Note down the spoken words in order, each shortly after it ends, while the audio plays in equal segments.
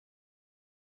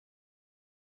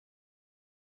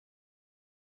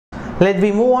Let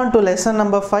me move on to lesson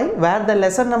number 5, where the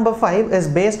lesson number 5 is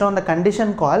based on the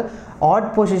condition called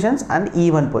odd positions and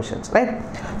even positions, right?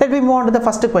 Let me move on to the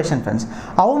first question, friends.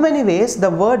 How many ways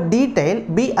the word detail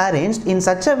be arranged in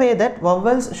such a way that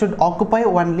vowels should occupy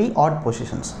only odd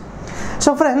positions?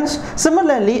 So friends,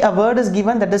 similarly a word is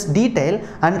given that is detail,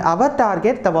 and our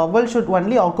target, the vowel should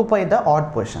only occupy the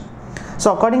odd position.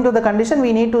 So according to the condition,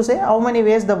 we need to say how many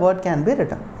ways the word can be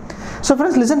written. So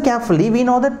friends, listen carefully. We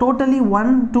know that totally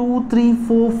 1, 2, 3,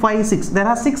 4, 5, 6. There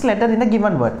are 6 letters in a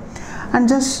given word. And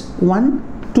just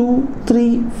 1, 2,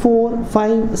 3, 4,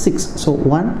 5, 6. So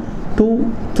 1,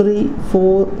 2, 3,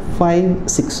 4, 5,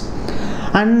 6.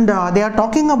 And they are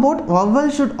talking about vowel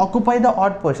should occupy the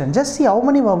odd position. Just see how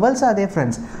many vowels are there,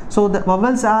 friends. So the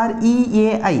vowels are E,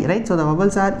 A, I, right? So the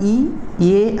vowels are E,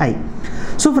 A, I.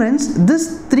 So friends,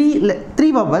 this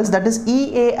three vowels, that is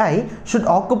E, A, I, should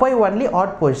occupy only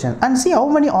odd position. And see how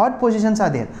many odd positions are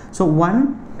there. So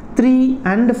 1, 3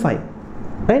 and 5.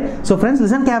 Right? So friends,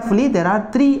 listen carefully. There are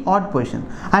 3 odd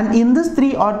positions, and in this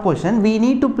 3 odd position, we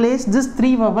need to place this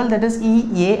 3 vowel, that is E,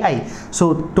 A, I.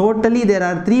 So totally there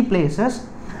are 3 places,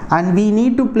 and we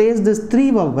need to place this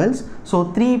 3 vowels. So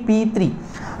 3, P, 3,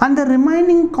 and the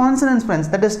remaining consonants, friends,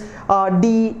 that is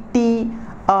D, T,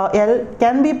 L,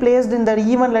 can be placed in the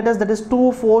even letters, that is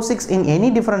 2, 4, 6 in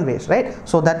any different ways, right?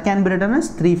 So that can be written as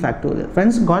 3 factorial.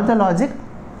 Friends, got the logic?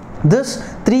 This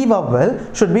 3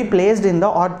 vowel should be placed in the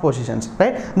odd positions,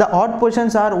 right? The odd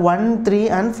positions are 1, 3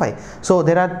 and 5. So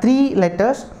there are 3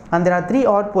 letters and there are 3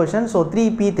 odd positions, so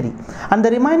 3P3. And the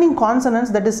remaining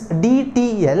consonants, that is D,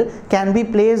 T, L, can be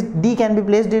placed, D can be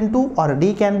placed in 2, or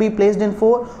D can be placed in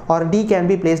 4, or D can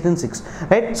be placed in 6,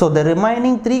 right? So the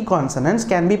remaining 3 consonants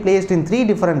can be placed in 3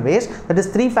 different ways, that is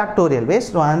 3 factorial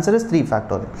ways. So answer is 3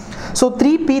 factorial. So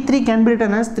 3P3 can be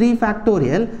written as 3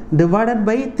 factorial divided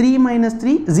by 3 minus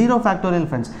 3, 0 factorial,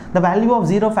 friends. The value of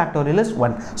 0 factorial is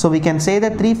 1. So we can say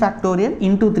that 3 factorial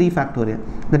into 3 factorial.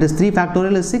 That is 3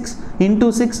 factorial is 6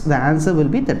 into 6, the answer will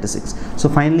be 36. So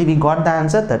finally we got the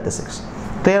answer 36.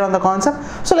 Clear on the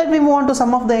concept? So let me move on to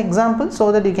some of the examples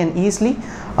so that you can easily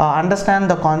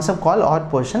understand the concept called odd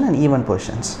position and even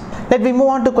positions. Let me move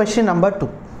on to question number 2.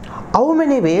 How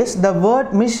many ways the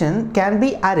word mission can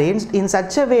be arranged in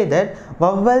such a way that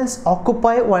vowels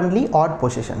occupy only odd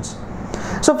positions?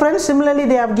 So friends, similarly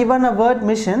they have given a word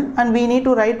mission, and we need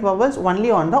to write vowels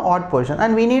only on the odd position,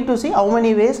 and we need to see how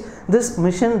many ways this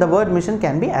mission, the word mission,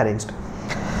 can be arranged.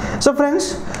 So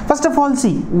friends, first of all,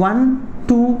 see 1,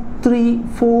 2, 3,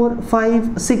 4,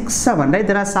 5, 6, 7, right?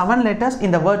 There are 7 letters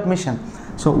in the word mission.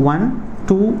 So 1,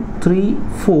 2, 3,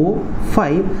 4,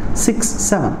 5, 6,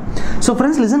 7. So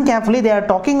friends, listen carefully. They are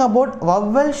talking about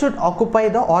vowel should occupy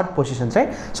the odd positions,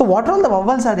 right? So what all the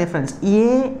vowels are there, friends?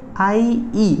 A, I,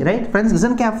 E, right? Friends,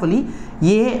 listen carefully.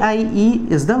 A, I, E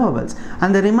is the vowels,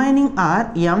 and the remaining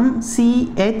are M,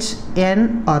 C, H,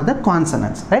 N are the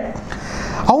consonants, right?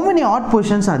 How many odd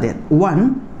positions are there?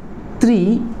 1,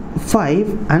 3,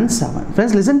 5 and 7.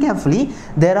 Friends, listen carefully.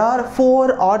 There are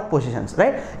 4 odd positions,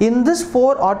 right? In this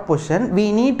 4 odd position,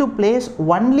 we need to place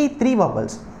only 3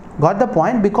 vowels. Got the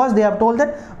point? Because they have told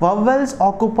that vowels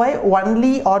occupy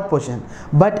only odd position.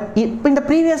 But in the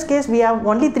previous case, we have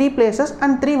only 3 places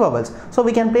and 3 vowels. So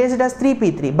we can place it as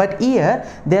 3P3. But here,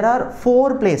 there are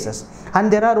 4 places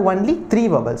and there are only 3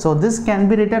 vowels. So this can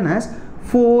be written as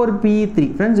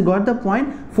 4P3. Friends, got the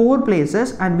point? 4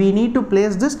 places, and we need to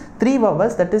place this 3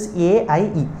 vowels, that is A,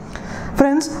 I, E.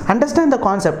 Friends, understand the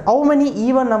concept. How many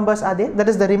even numbers are there? That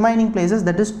is the remaining places,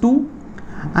 that is 2,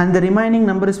 and the remaining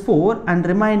number is 4, and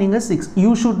remaining is 6.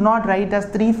 You should not write as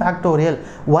 3 factorial.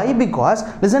 Why? Because,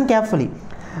 listen carefully,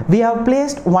 we have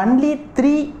placed only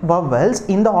 3 vowels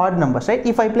in the odd numbers, right?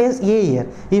 If I place A here,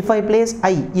 if I place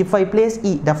I, if I place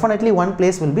E, definitely 1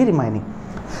 place will be remaining.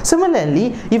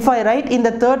 Similarly, if I write in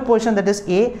the 3rd position, that is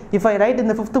A, if I write in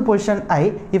the 5th position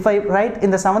I, if I write in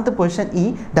the 7th position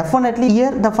E, definitely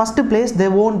here the first place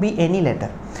there won't be any letter.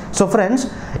 So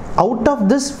friends, out of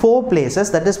this 4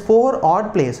 places, that is 4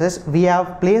 odd places, we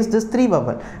have placed this 3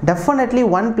 vowel. Definitely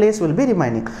 1 place will be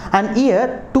remaining, and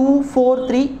here 2, 4,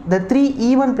 3, the 3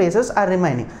 even places are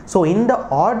remaining. So in the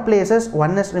odd places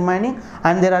 1 is remaining,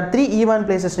 and there are 3 even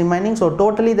places remaining. So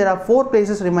totally there are 4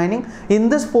 places remaining. In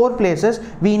this 4 places,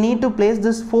 we need to place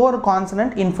this 4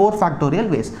 consonant in 4 factorial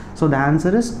ways. So the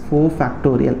answer is 4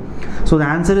 factorial. So the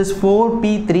answer is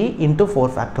 4P3 into 4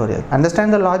 factorial.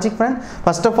 Understand the logic, friend?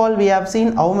 First of all, we have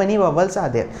seen how many vowels are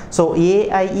there. So A,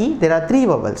 I, E, there are 3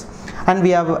 vowels, and we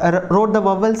have wrote the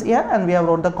vowels here, and we have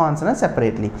wrote the consonants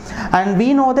separately, and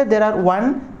we know that there are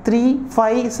 1, 3,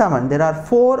 5, 7. There are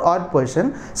 4 odd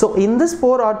positions. So in this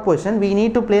 4 odd position, we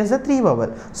need to place the 3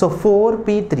 vowel. So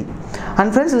 4P3.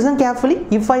 And friends, listen carefully.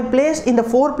 If I place in the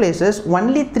 4 places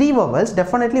only 3 vowels,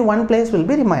 definitely one place will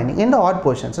be remaining in the odd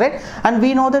positions, right? And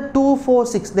we know that 2, 4,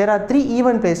 6. There are 3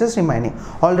 even places remaining.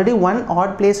 Already 1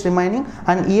 odd place remaining,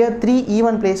 and here 3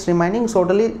 even place remaining. So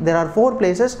totally there are 4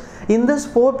 places. In this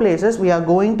 4 places, we are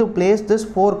going to place this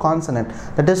 4 consonant,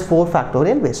 that is 4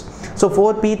 factorial base. So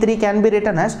 4P3 can be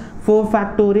written as 4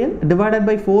 factorial divided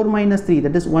by 4 minus 3,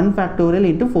 that is 1 factorial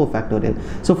into 4 factorial.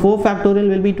 So 4 factorial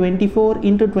will be 24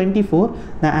 into 24.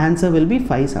 The answer will be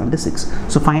 576.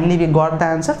 So finally we got the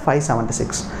answer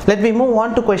 576. Let me move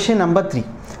on to question number 3.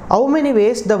 How many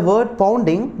ways the word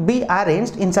pounding be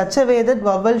arranged in such a way that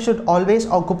vowel should always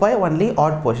occupy only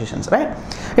odd positions, right?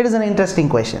 It is an interesting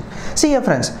question. See here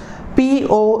friends,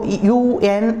 P-O-U-N-D-I-N-G.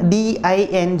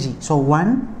 So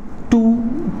 1,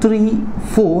 2, 3,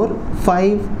 4,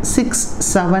 5, 6,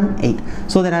 7, 8.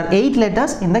 So there are 8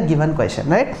 letters in the given question,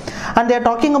 right? And they are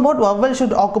talking about vowel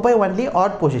should occupy only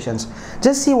odd positions.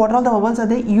 Just see what all the vowels are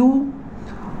there. U,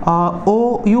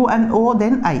 O, U and O,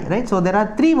 then I, right? So there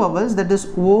are 3 vowels, that is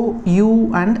O,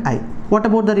 U and I. What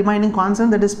about the remaining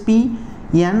consonant, that is P,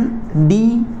 N,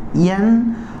 D,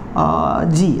 N,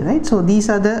 G, right? So these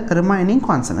are the remaining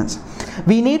consonants.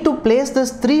 We need to place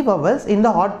these 3 vowels in the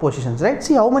odd positions, right?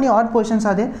 See how many odd positions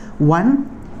are there? 1,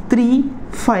 3,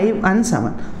 5 and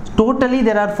 7. Totally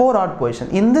there are 4 odd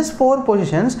positions. In these 4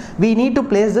 positions, we need to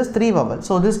place this 3 vowels.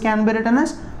 So this can be written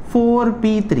as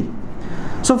 4P3.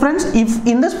 So friends, if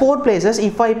in these 4 places,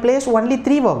 if I place only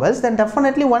 3 vowels, then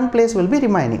definitely one place will be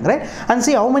remaining, right? And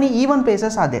see how many even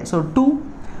places are there. So 2,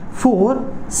 4,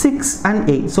 6 and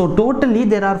 8. So totally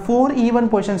there are 4 even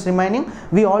positions remaining.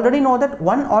 We already know that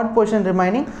 1 odd position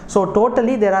remaining. So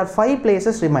totally there are 5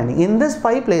 places remaining. In this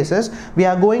 5 places, we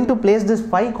are going to place this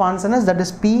 5 consonants, that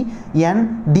is P,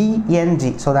 N, D, N,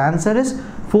 G. So the answer is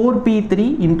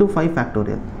 4P3 into 5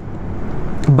 factorial.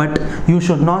 But you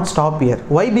should not stop here.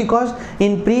 Why? Because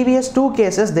in previous 2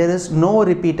 cases there is no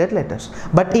repeated letters,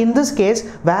 but in this case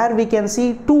where we can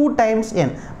see 2 times n,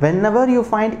 whenever you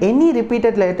find any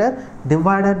repeated letter,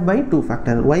 divided by 2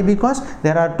 factorial. Why? Because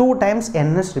there are 2 times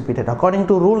n is repeated. According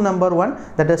to rule number 1,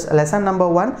 that is lesson number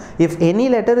 1, if any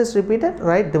letter is repeated,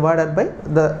 right, divided by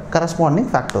the corresponding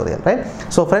factorial, right?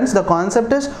 So friends, the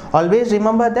concept is always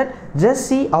remember that just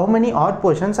see how many odd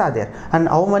positions are there and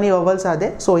how many vowels are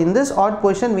there. So in this odd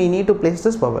position we need to place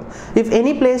this vowel. If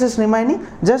any place is remaining,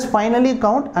 just finally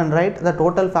count and write the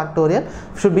total factorial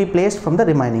should be placed from the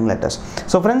remaining letters.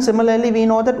 So friends, similarly we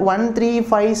know that 1, 3,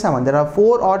 5, 7, there are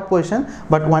 4 odd positions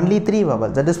but only 3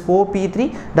 vowels, that is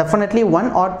 4P3. Definitely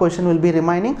 1 odd position will be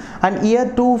remaining, and here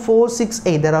 2, 4, 6,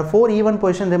 8, there are 4 even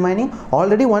positions remaining.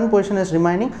 Already 1 position is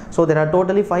remaining, so there are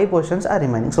totally 5 positions are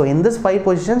remaining. So in this 5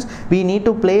 positions we need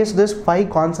to place this 5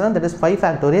 consonant, that is 5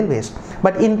 factorial ways.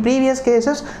 But in previous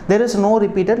cases there is no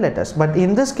repeated letters, but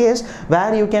in this case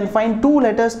where you can find 2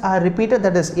 letters are repeated,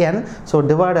 that is n, so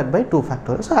divided by 2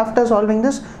 factorial. So after solving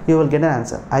this you will get an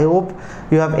answer. I hope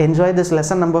you have enjoyed this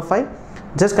lesson number 5.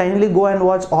 Just kindly go and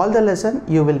watch all the lesson.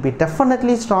 You will be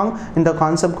definitely strong in the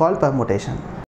concept called permutation.